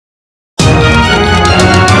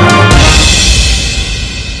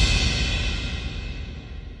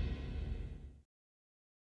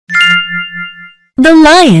The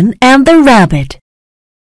Lion and the Rabbit.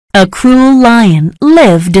 A cruel lion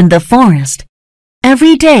lived in the forest.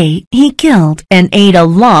 Every day he killed and ate a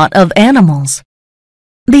lot of animals.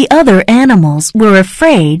 The other animals were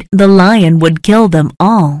afraid the lion would kill them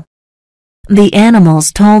all. The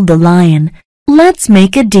animals told the lion, "Let's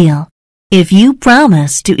make a deal. If you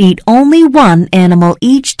promise to eat only one animal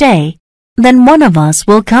each day, then one of us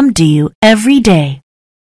will come to you every day.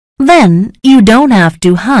 Then you don't have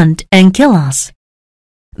to hunt and kill us."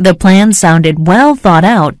 The plan sounded well thought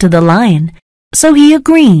out to the lion, so he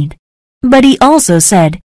agreed. But he also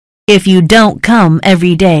said, "If you don't come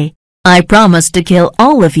every day, I promise to kill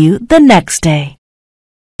all of you the next day."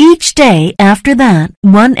 Each day after that,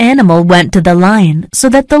 one animal went to the lion so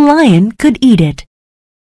that the lion could eat it.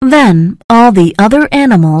 Then all the other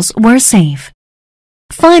animals were safe.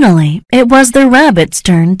 Finally, it was the rabbit's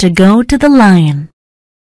turn to go to the lion.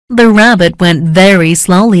 The rabbit went very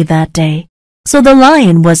slowly that day, so the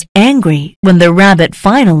lion was angry when the rabbit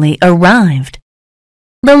finally arrived.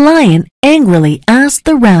 The lion angrily asked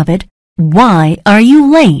the rabbit, "Why are you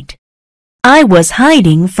late?" "I was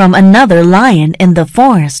hiding from another lion in the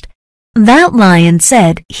forest. That lion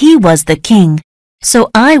said he was the king, so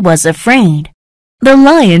I was afraid." The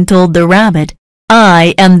lion told the rabbit,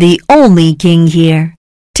 "I am the only king here.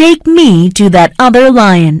 Take me to that other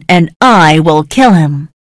lion and I will kill him."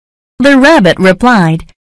 The rabbit replied,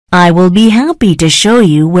 "I will be happy to show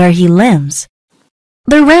you where he lives."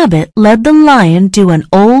 The rabbit led the lion to an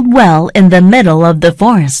old well in the middle of the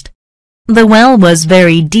forest. The well was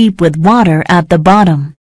very deep with water at the bottom.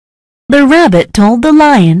 The rabbit told the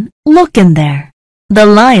lion, "Look in there. The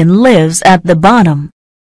lion lives at the bottom."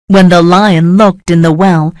 When the lion looked in the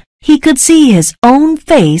well, he could see his own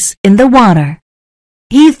face in the water.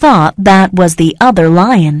 He thought that was the other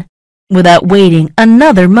lion. Without waiting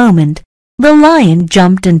another moment, the lion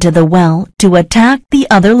jumped into the well to attack the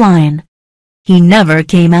other lion. He never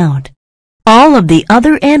came out. All of the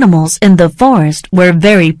other animals in the forest were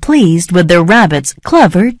very pleased with the rabbit's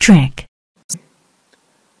clever trick.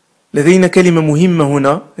 لدينا كلمة مهمة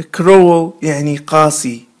هنا. cruel يعني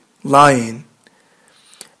قاسي. lion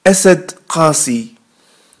أسد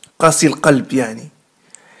قاسي القلب يعني.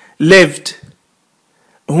 lived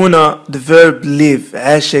هنا the verb live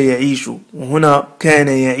عاش يعيش، وهنا كان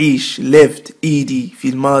يعيش lived ed في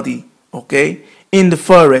الماضي. okay. in the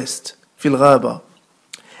forest في الغابة.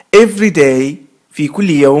 every day في كل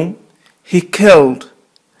يوم. he killed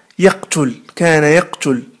يقتل كان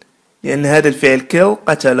يقتل لأن هذا الفعل kill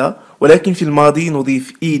قتل، ولكن في الماضي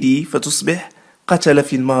نضيف ed فتصبح قتل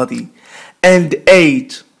في الماضي. and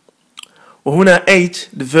ate وهنا ate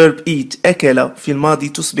the verb eat أكل في الماضي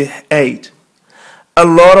تصبح ate. a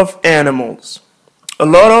lot of animals. a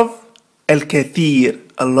lot of الكثير.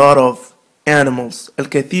 a lot of animals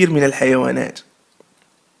الكثير من الحيوانات.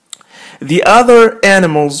 The other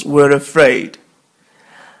animals were afraid.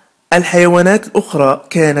 الحيوانات الأخرى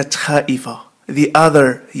كانت خائفة. The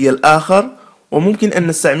other هي الآخر، وممكن أن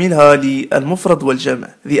نستعملها للمفرد والجمع.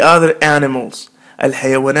 The other animals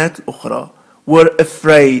الحيوانات الأخرى were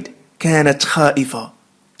afraid كانت خائفة.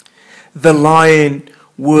 The lion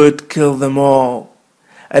would kill them all.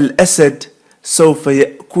 الأسد سوف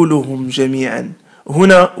يأكلهم جميعا.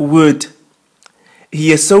 هنا would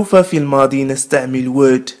هي سوف في الماضي نستعمل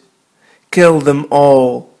would. kill them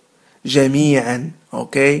all جميعا.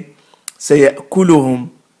 okay. سيأكلهم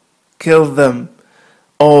kill them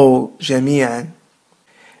all جميعا.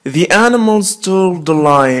 The animals told the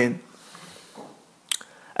lion.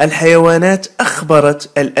 الحيوانات أخبرت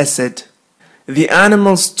الأسد. The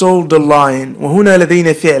animals told the lion، وهنا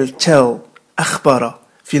لدينا فعل tell أخبر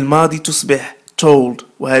في الماضي تصبح told،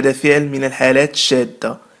 وهذا فعل من الحالات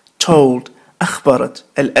الشاذة. told أخبرت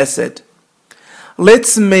الأسد.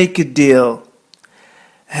 Let's make a deal.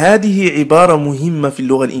 هذه عبارة مهمة في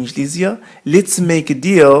اللغة الإنجليزية. Let's make a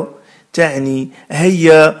deal تعني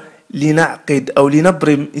هيا لنعقد أو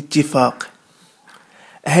لنبرم اتفاق.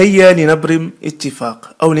 هيا لنبرم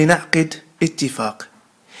اتفاق أو لنعقد اتفاق.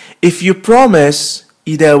 If you promise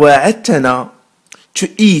إذا وعدتنا to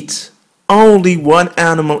eat only one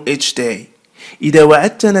animal each day. إذا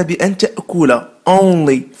وعدتنا بأن تأكل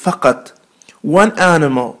only فقط one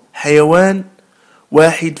animal حيوان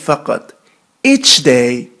واحد فقط each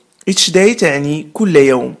day تعني كل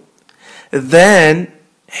يوم. then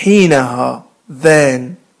حينها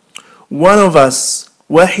then one of us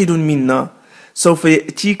واحد منا سوف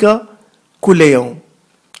يأتيك كل يوم.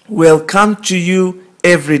 will come to you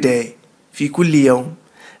every day في كل يوم.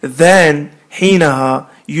 then حينها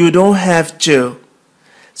you don't have to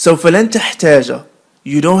سوف لن تحتاج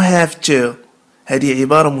you don't have to هذه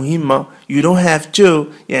عبارة مهمة. You don't have to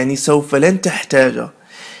يعني سوف لن تحتاج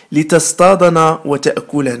لتصطادنا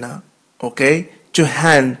وتأكلنا. Okay. To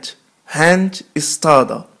hunt. Hunt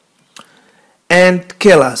اصطاد. And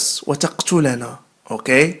kill us وتقتلنا.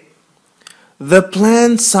 Okay. The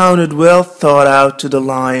plan sounded well thought out to the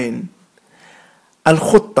lion.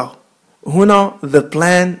 الخطة هنا the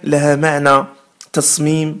plan لها معنى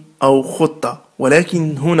تصميم أو خطة،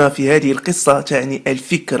 ولكن هنا في هذه القصة تعني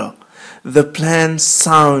الفكرة. The plan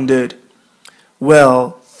sounded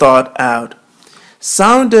well thought out.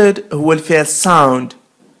 Sounded هو الفعل sound،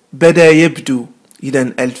 بدأ يبدو.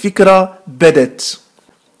 إذن الفكرة بدت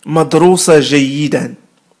مدروسة جيدا.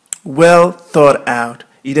 Well thought out.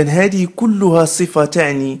 إذن هذه كلها صفة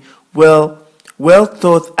تعني well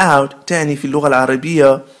thought out تعني في اللغة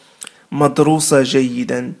العربية مدروسة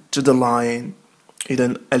جيدا to the lion.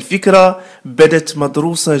 إذن الفكرة بدت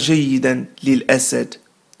مدروسة جيدا للأسد.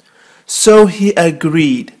 So he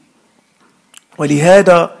agreed.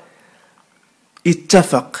 ولهذا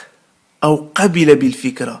اتفق أو قبل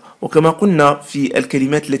بالفكرة. وكما قلنا في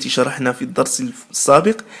الكلمات التي شرحنا في الدرس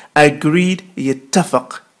السابق agreed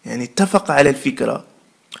يتفق يعني اتفق على الفكرة.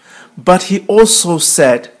 But he also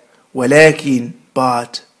said ولكن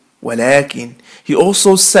he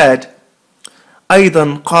also said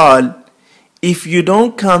أيضا قال if you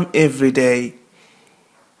don't come every day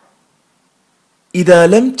إذا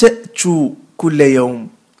لم تأتوا كل يوم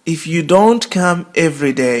if you don't come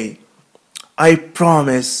every day I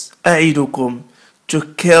promise أعدكم to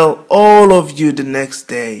kill all of you the next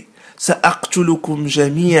day سأقتلكم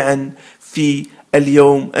جميعا في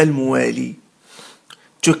اليوم الموالي.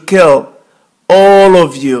 To kill all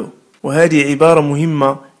of you وهذه عبارة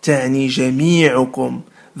مهمة تعني جميعكم.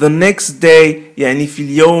 The next day يعني في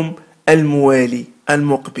اليوم الموالي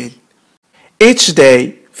المقبل. Each day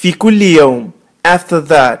في كل يوم. After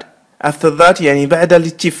that يعني بعد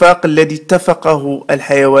الاتفاق الذي اتفقه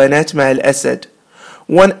الحيوانات مع الأسد.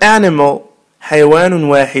 One animal حيوان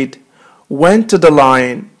واحد went to the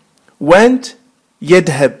lion. went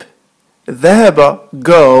يذهب. ذهب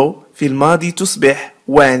go في الماضي تصبح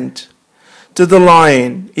went to the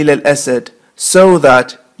lion إلى الأسد so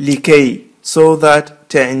that لكي so that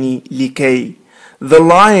تعني لكي the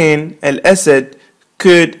lion الأسد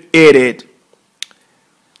could eat it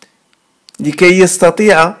لكي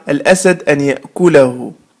يستطيع الأسد أن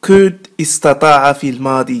يأكله. could استطاع في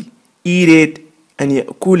الماضي eat it أن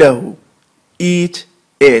يأكله eat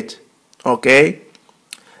it. okay.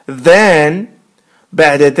 then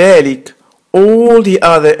بعد ذلك all the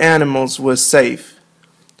other animals were safe.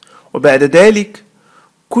 وبعد ذلك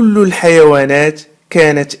كل الحيوانات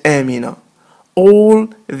كانت آمنة. all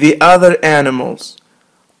the other animals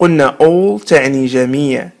قلنا all تعني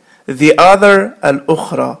جميع the other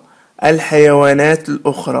الأخرى الحيوانات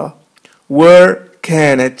الأخرى were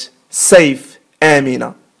كانت safe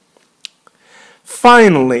آمنة.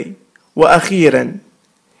 finally وأخيرا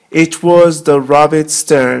it was the rabbit's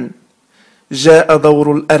turn جاء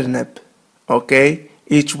دور الأرنب. okay.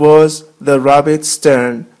 it was the rabbit's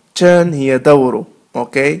turn. turn هي دوره.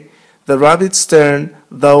 okay. the rabbit's turn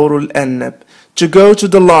دور الأرنب to go to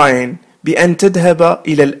the lion بأن تذهب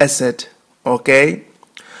إلى الأسد. okay.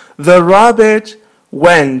 the rabbit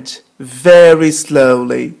went very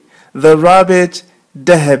slowly. the rabbit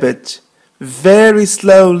ذهبت very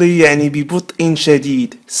slowly يعني ببطء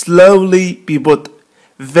شديد. slowly ببطء.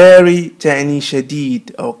 very تعني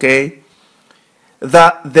شديد. okay.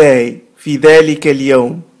 that day في ذلك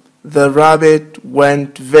اليوم the rabbit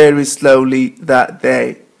went very slowly that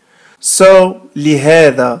day. so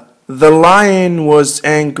لهذا the lion was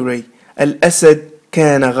angry الأسد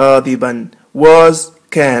كان غاضبا was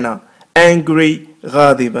كان angry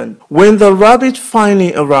غاضبا. when the rabbit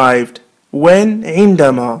finally arrived when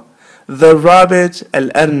عندما the rabbit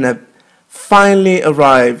الأرنب finally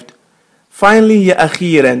arrived finally هي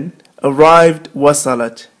أخيرا arrived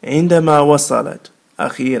وصلت عندما وصلت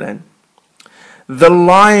أخيرا. the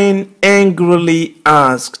lion angrily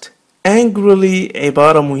asked angrily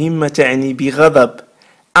عبارة مهمة تعني بغضب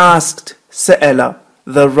asked سأل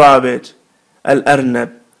the rabbit الأرنب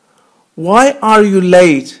why are you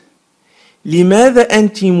late لماذا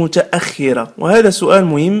أنت متأخرة. وهذا سؤال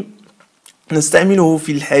مهم نستعمله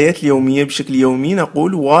في الحياة اليومية بشكل يومي.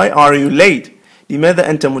 نقول why are you late لماذا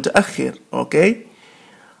أنت متأخر. okay.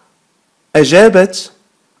 أجابت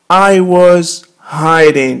I was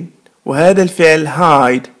hiding وهذا الفعل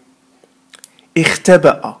hide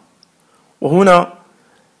اختبأ وهنا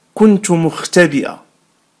كنت مختبئة.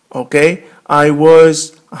 okay. I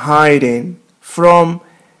was hiding from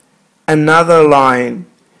another lion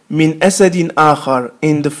من أسد آخر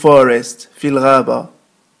in the forest في الغابة.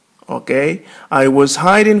 Okay, I was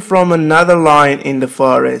hiding from another lion in the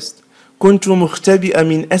forest. كنت مختبئا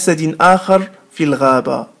من أسد آخر في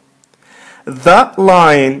الغابة. That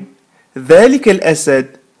lion, ذلك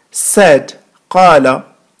الأسد, said, قال,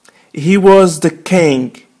 he was the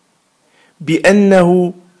king,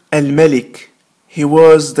 بأنه الملك. He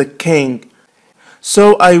was the king.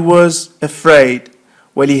 So I was afraid.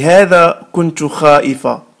 ولهذا كنت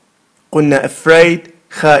خائفة. قلنا afraid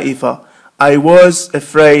خائفة. I was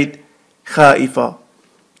afraid خائفة.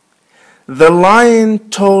 The lion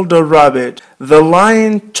told the rabbit. The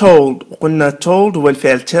lion told. قلنا told هو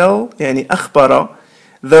الفعل tell يعني أخبر.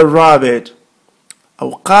 The rabbit أو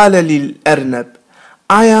قال للأرنب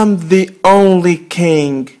I am the only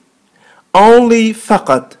king. Only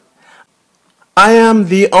فقط. I am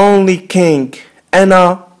the only king.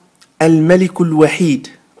 أنا الملك الوحيد.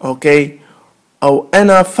 Okay. أو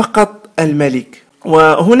أنا فقط الملك.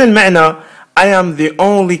 وهنا المعنى I am the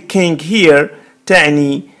only king here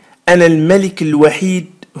تعني أنا الملك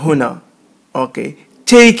الوحيد هنا. Okay.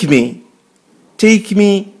 Take me. Take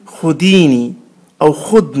me خذيني أو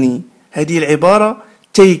خذني. هذه العبارة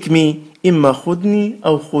take me إما خذني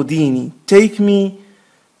أو خذيني. Take me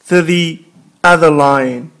to the other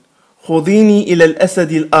lion. خذيني إلى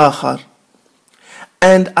الأسد الآخر.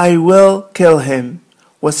 And I will kill him.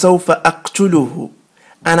 وسوف أقتله.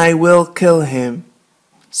 And I will kill him.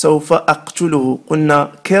 سوف أقتله.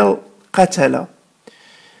 قلنا kill قتل.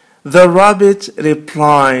 The rabbit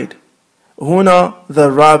replied. هنا the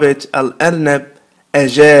rabbit الأرنب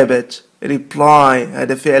أجابت. reply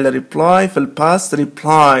هذا فعل reply في الباست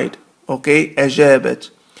replied. okay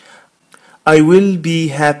أجابت. I will be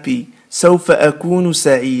happy. سوف أكون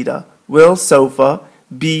سعيدة. will سوف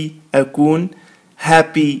be أكون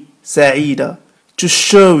happy سعيدة. to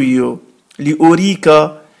show you لأريك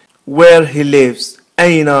where he lives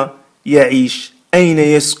أين يعيش أين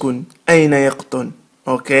يسكن أين يقطن.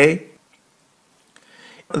 okay.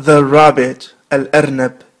 The rabbit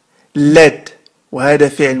الأرنب led وهذا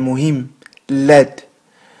فعل مهم. led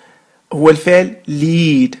هو الفعل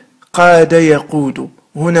lead قاد يقود.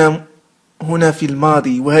 هنا في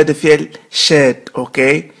الماضي وهذا فعل شاد.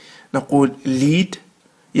 okay. نقول lead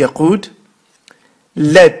يقود.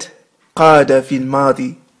 led قاد في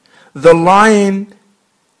الماضي. The lion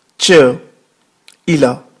to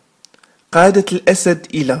إلى قادت الأسد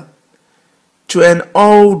إلى to an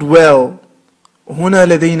old well. هنا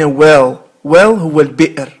لدينا well. well هو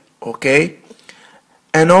البئر. okay.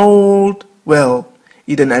 an old well.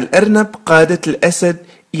 إذن الأرنب قادت الأسد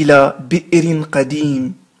إلى بئر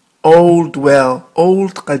قديم. old well.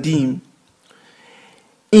 old قديم.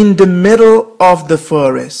 in the middle of the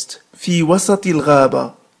forest. في وسط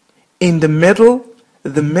الغابة. in the middle.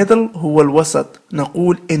 the middle هو الوسط.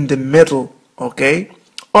 نقول in the middle. okay.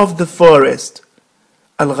 of the forest.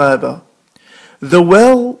 الغابة. The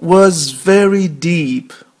well was very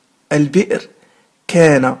deep. البئر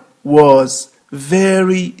كان was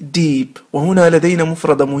very deep. وهنا لدينا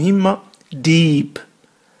مفردة مهمة deep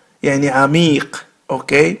يعني عميق.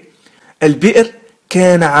 okay. البئر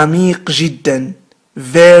كان عميق جدا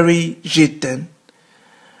very جدا.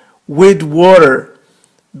 with water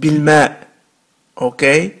بالماء.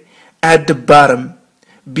 okay. at the bottom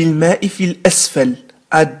بالماء في الأسفل.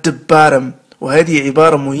 at the bottom وهذه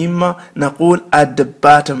عبارة مهمة نقول at the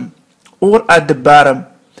bottom or at the bottom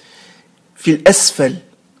في الأسفل.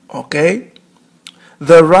 okay.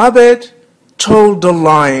 The rabbit told the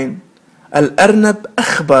lion. الأرنب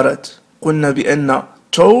أخبرت. قلنا بأن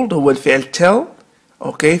told هو الفعل tell.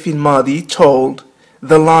 okay. في الماضي told.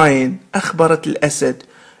 The lion أخبرت الأسد.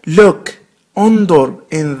 Look انظر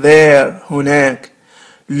in there هناك.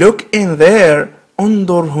 Look in there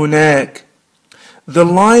انظر هناك. The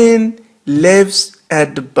lion lives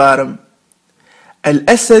at the bottom.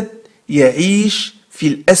 الأسد يعيش في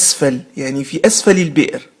الأسفل يعني في أسفل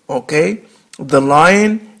البئر. okay. The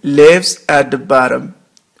lion lives at the bottom.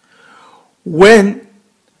 When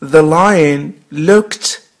the lion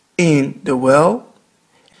looked in the well.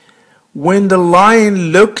 When the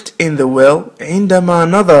lion looked in the well عندما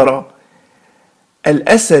نظر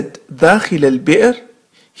الأسد داخل البئر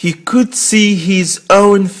he could see his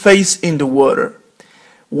own face in the water.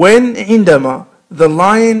 when عندما the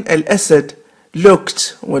lion الأسد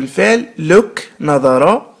looked والفعل look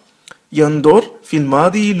نظر ينظر في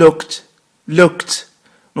الماضي looked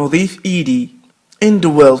نضيف ed in the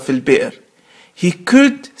well في البئر. he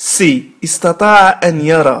could see استطاع أن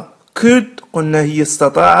يرى. could قلنا هي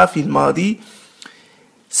استطاع في الماضي.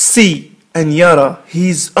 see أن يرى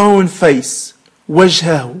his own face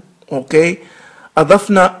وجهه. okay.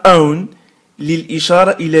 أضفنا own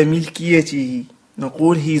للإشارة إلى ملكيته.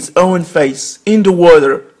 نقول his own face in the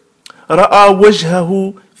water رأى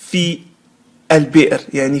وجهه في البئر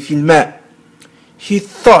يعني في الماء. he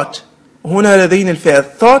thought، هنا لدينا الفعل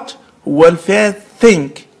thought هو الفعل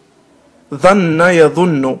think، ظن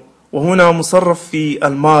يظن، وهنا مصرف في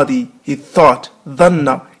الماضي he thought،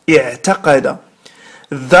 ظن، اعتقد.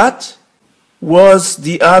 that was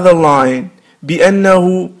the other lion،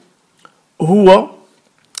 بأنه هو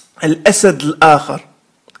الأسد الآخر.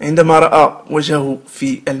 عندما رأى وجهه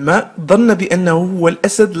في الماء ظن بأنه هو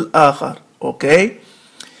الأسد الآخر. okay.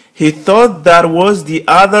 he thought that was the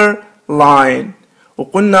other lion،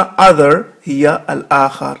 وقلنا other هي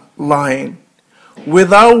الآخر lion.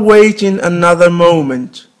 without waiting another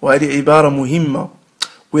moment، وهذه عبارة مهمة.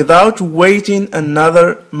 without waiting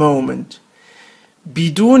another moment،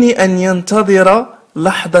 بدون أن ينتظر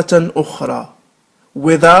لحظة أخرى.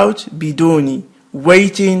 without بدون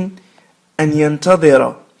waiting أن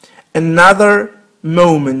ينتظر another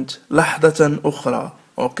moment لحظة أخرى.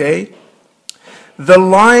 okay. the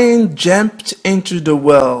lion jumped into the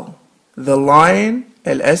well. the lion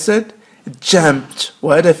الأسد jumped،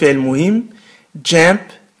 وهذا فعل مهم. jump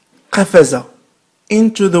قفز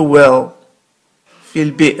into the well في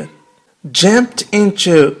البئر. jumped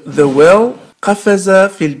into the well قفز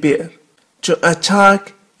في البئر. to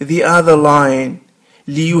attack the other lion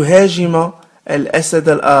ليهاجم الأسد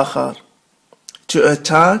الآخر. to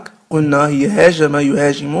attack قلنا هي هاجم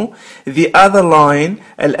يهاجم the other lion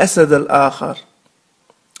الأسد الآخر.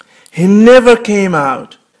 he never came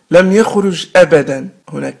out، لم يخرج أبدا.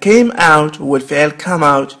 هنا came out هو الفعل come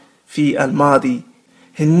out في الماضي.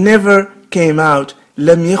 he never came out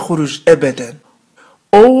لم يخرج أبدا.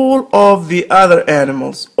 all of the other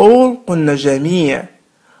animals، all قلنا جميع،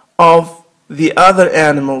 of the other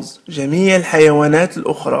animals جميع الحيوانات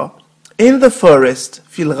الأخرى in the forest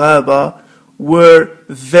في الغابة were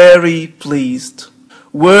very pleased.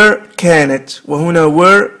 were كانت، وهنا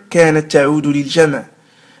were كانت تعود للجمع.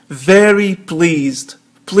 very pleased،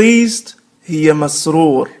 pleased هي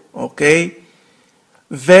مسرور. okay.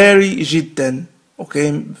 very جدا.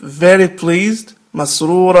 okay. very pleased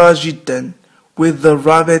مسرورة جدا with the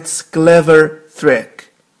rabbit's clever trick.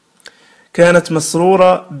 كانت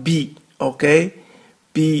مسرورة ب okay.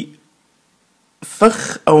 بفخ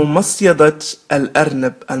أو مصيدة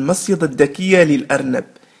الأرنب، المصيدة الذكية للأرنب.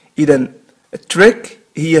 إذن trick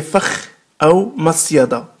هي فخ أو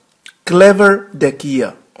مصيدة، clever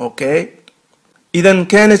ذكية. okay. إذن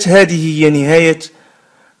كانت هذه هي نهاية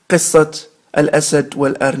قصة الأسد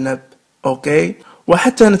والأرنب. okay.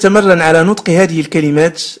 وحتى نتمرن على نطق هذه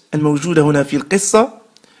الكلمات الموجودة هنا في القصة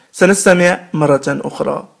سنستمع مرة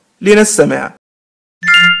أخرى. لنستمع.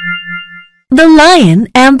 The Lion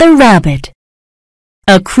and the Rabbit.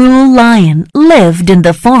 A cruel lion lived in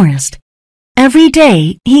the forest. Every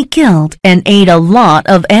day he killed and ate a lot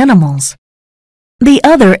of animals. The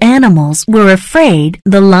other animals were afraid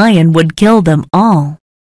the lion would kill them all.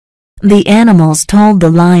 The animals told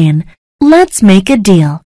the lion, "Let's make a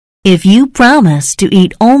deal. If you promise to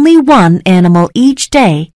eat only one animal each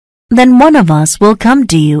day, then one of us will come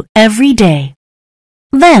to you every day.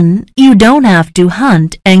 Then you don't have to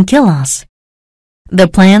hunt and kill us."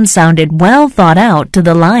 The plan sounded well thought out to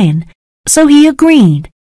the lion, so he agreed.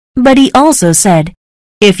 But he also said,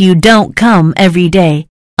 "If you don't come every day,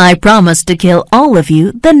 I promise to kill all of you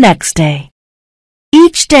the next day."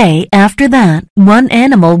 Each day after that, one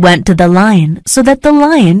animal went to the lion so that the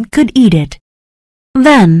lion could eat it.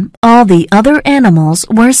 Then all the other animals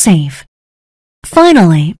were safe.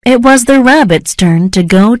 Finally, it was the rabbit's turn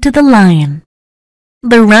to go to the lion.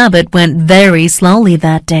 The rabbit went very slowly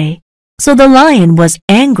that day, so the lion was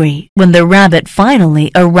angry when the rabbit finally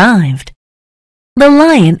arrived. The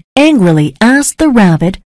lion angrily asked the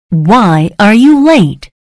rabbit, "Why are you late?"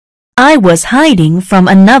 "I was hiding from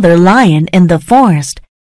another lion in the forest.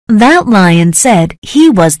 That lion said he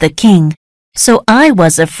was the king, so I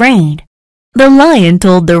was afraid." The lion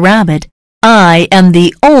told the rabbit, "I am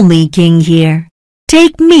the only king here.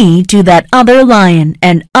 Take me to that other lion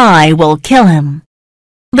and I will kill him."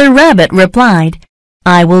 The rabbit replied,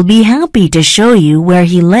 "I will be happy to show you where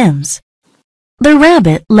he lives." The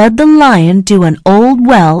rabbit led the lion to an old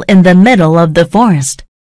well in the middle of the forest.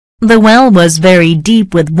 The well was very deep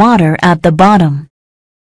with water at the bottom.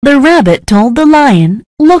 The rabbit told the lion,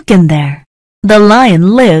 "Look in there. The lion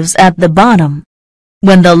lives at the bottom."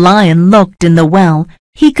 When the lion looked in the well,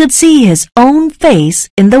 he could see his own face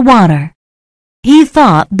in the water. He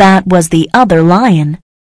thought that was the other lion.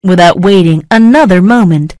 Without waiting another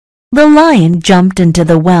moment, the lion jumped into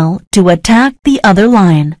the well to attack the other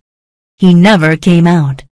lion. He never came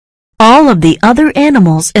out. All of the other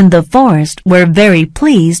animals in the forest were very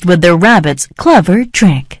pleased with the rabbit's clever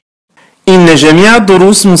trick. إن جميع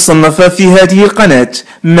الدروس مصنفة في هذه القناة،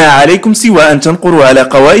 ما عليكم سوى أن تنقروا على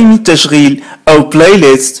قوائم التشغيل أو بلاي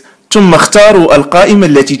ليست، ثم اختاروا القائمة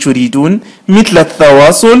التي تريدون، مثل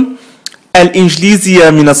التواصل، الانجليزية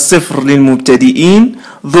من الصفر للمبتدئين،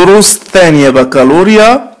 دروس ثانية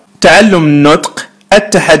بكالوريا، تعلم النطق،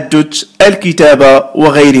 التحدث، الكتابة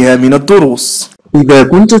وغيرها من الدروس. إذا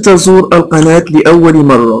كنت تزور القناة لأول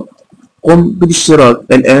مرة، قم بالاشتراك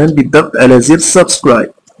الآن بالضغط على زر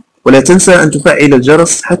سبسكرايب، ولا تنسى أن تفعل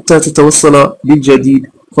الجرس حتى تتوصل بالجديد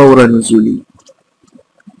فور نزوله.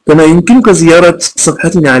 كما يمكنك زيارة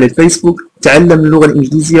صفحتنا على الفيسبوك تعلم اللغة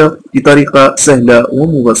الإنجليزية بطريقة سهلة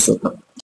ومبسطة.